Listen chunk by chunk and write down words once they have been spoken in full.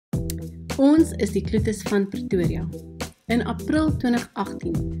Ons is die Cloetes van Pretoria. In April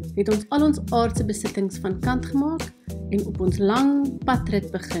 2018 het ons al ons aardse besittings van kant gemaak en op ons lang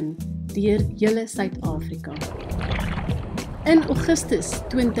padrit begin deur hele Suid Afrika. In Augustus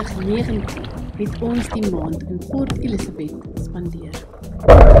 2019 het ons die maand in Port Elisabeth spandeer.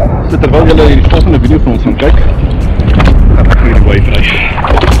 So terwyl julle hierdie volgende video van ons gaan kyk, gaan ek hierdie wy vry.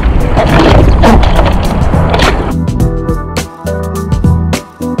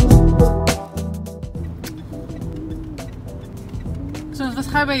 So ons was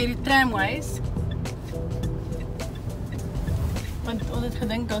gou by hierdie tramways. Want ons het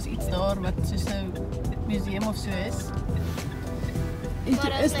gedink daar's iets daar wat soos 'n museum of so is. En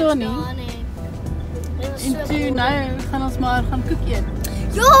toe is daar nie. En toe nou gaan ons maar gaan koek eet.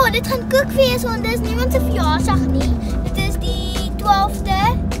 Ja, dit gaan koek wees want dit is niemand se verjaarsdag nie. Dit is die 12de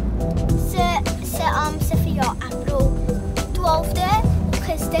se verjaardag, April 12de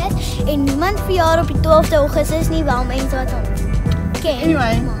Augustus en niemand verjaar op die 12de Augustus nie, wel mense wat ons ken.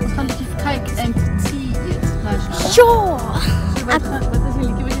 Anyway, ons gaan 'n bietjie kyk en tea eet. Ja. So wat is die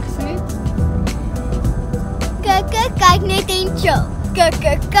liedjie wat jy gesing het? Kyk net en chill. Kyk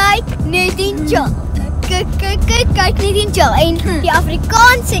net en chill. Kyk net en chill. En die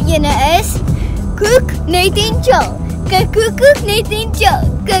Afrikaanse ene is koek net en chill. Koek net en chill.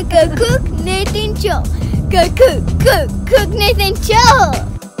 Koek net en chill. Koek net en chill.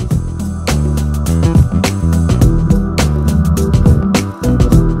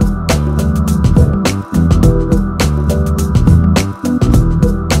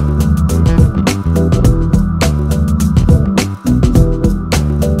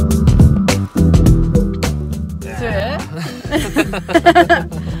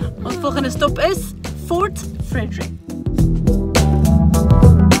 Ons volgende stop is Fort Frederick.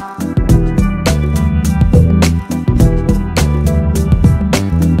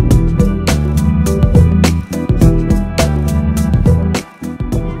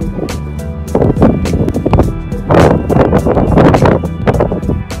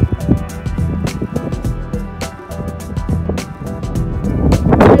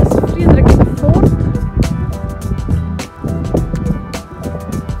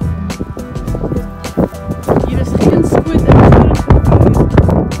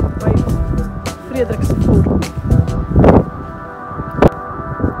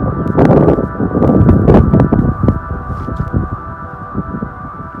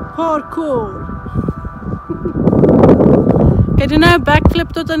 Hardcore. Kan jy nou 'n backflip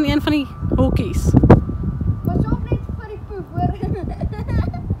tot aan een van die hokkies? Pas op net vir die poep, hoor.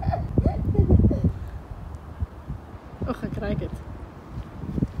 Och, ek kry dit.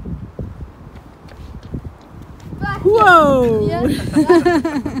 Wow! Ja.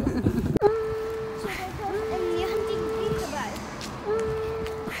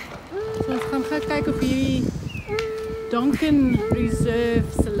 So ons gaan gou kyk of hierdie Duncan Reserve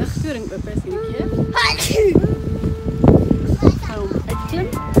se ligstoring oop is hierdie keer. Gaan hom uitklim.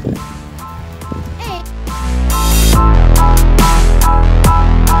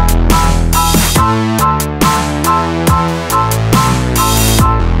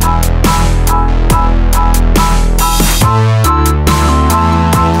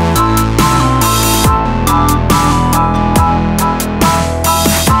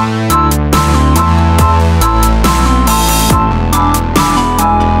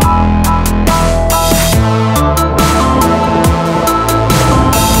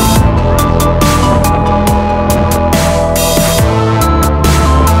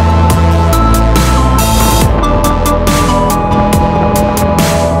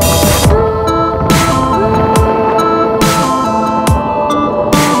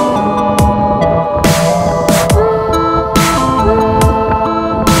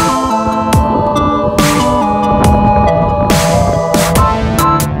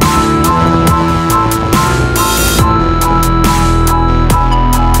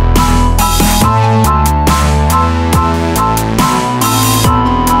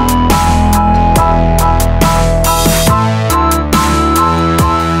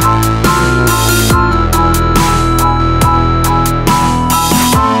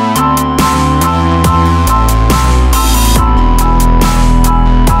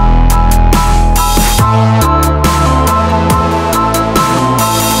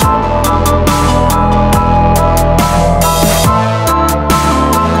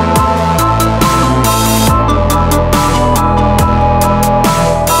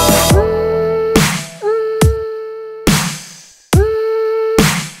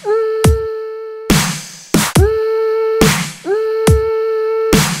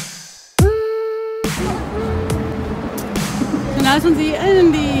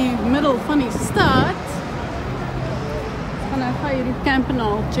 die middel van die stad. Ons gaan nou gou hierdie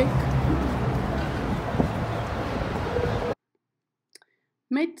Campenaal check.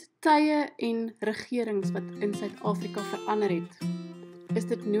 Met tye en regerings wat in Suid-Afrika verander het, is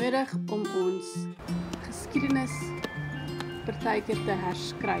dit nodig om ons geskiedenis partykeer te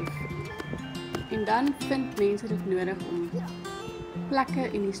herskryf. En dan vind mense dit nodig om plekke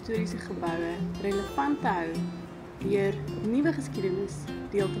en historiese geboue relevant te hou deur nuwe geskiedenis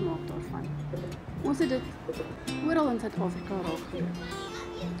deel te maak daarvan. Ons het dit oral in Suid-Afrika raakgeloop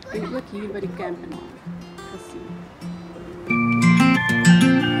en ook hier by die Campenaal gesien.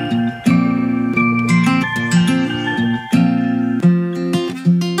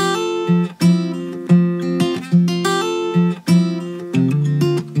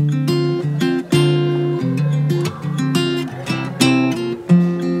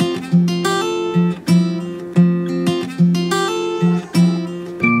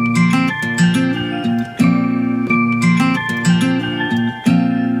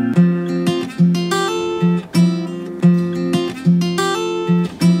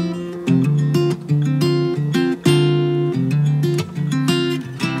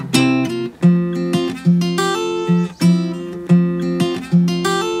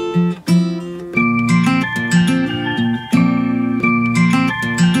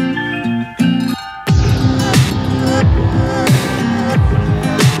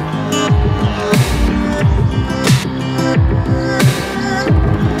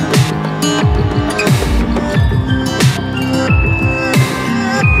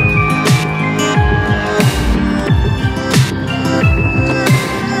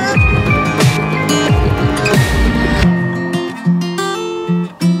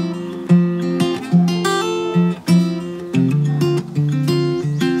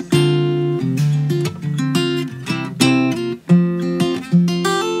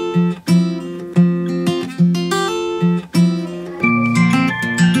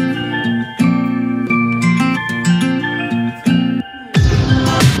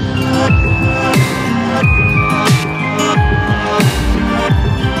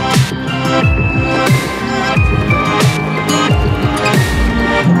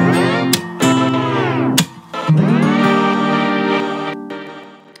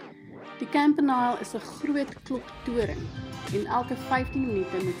 Is 'n groot kloktoring en elke 15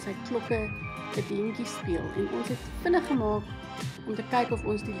 minute moet sy klokke 'n deentjie speel en ons het vinnig gemaak om te kyk of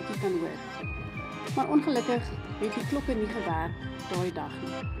ons die liedjie kan hoor. Maar ongelukkig het die klokke nie gewerk daai dag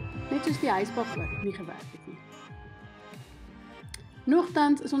nie. Net soos die huisbak ook nie gewerk het nie.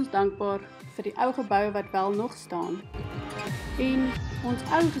 Nogtans is ons dankbaar vir die ou geboue wat wel nog staan en ons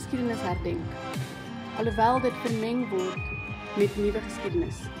ou geskiedenis herdenk, alhoewel dit vermeng word met nuwe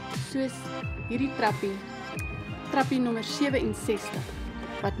geskiedenis, soos hierdie trappie nommer 67,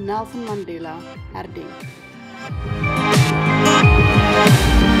 wat Nelson Mandela herdenk.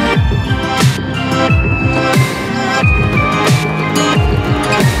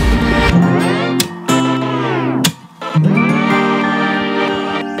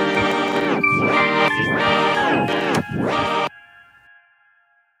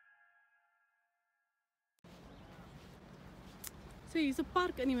 So hier is 'n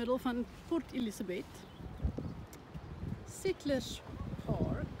park in die middel van Port Elisabeth. Settlers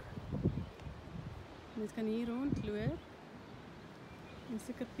Park. Mens kan hier rondloop en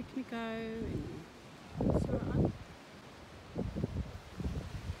seker piknik hou en so aan.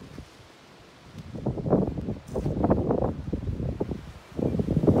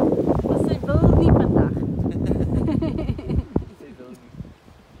 Maar sy wil nie vandag. Sy wil nie.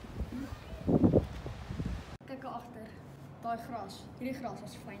 Kyk agter. Daai gras. Hierdie gras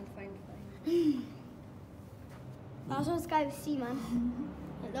is fyn. Daar's ons KFC man.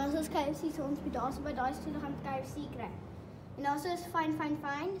 Daar's ons KFC so ons by daai stoel gaan KFC kry. En daar's is fyn.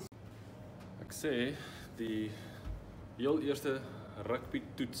 Ek sê die heel eerste rugby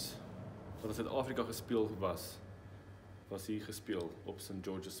toets wat in Suid-Afrika gespeel was hier gespeel op St.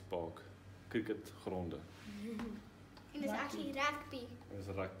 George's Park, cricketgronde. En dis actually rugby. Dis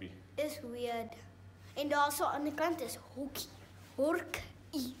rugby. Is weird. En daar so aan die kant is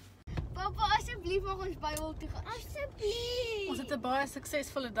horkie. Papa, asseblief mag ons Bybel toe gaan. Asseblief. Ons het 'n baie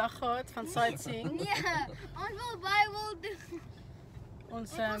suksesvolle dag gehad van sightseeing. Nee, ons wil Bybel toe.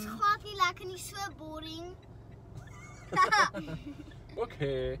 Ons Ons gaat nie lekker nie, so boring.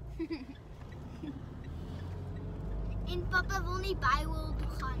 Okay. En papa wil nie Bybel toe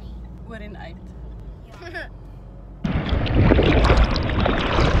gaan nie. oor en uit. Ja.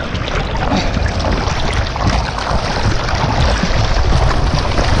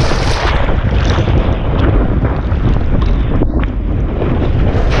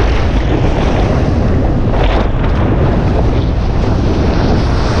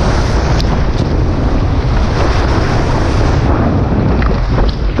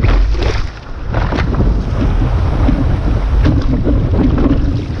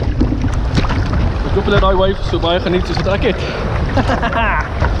 hulle daai wave so baie geniet soos wat ek het.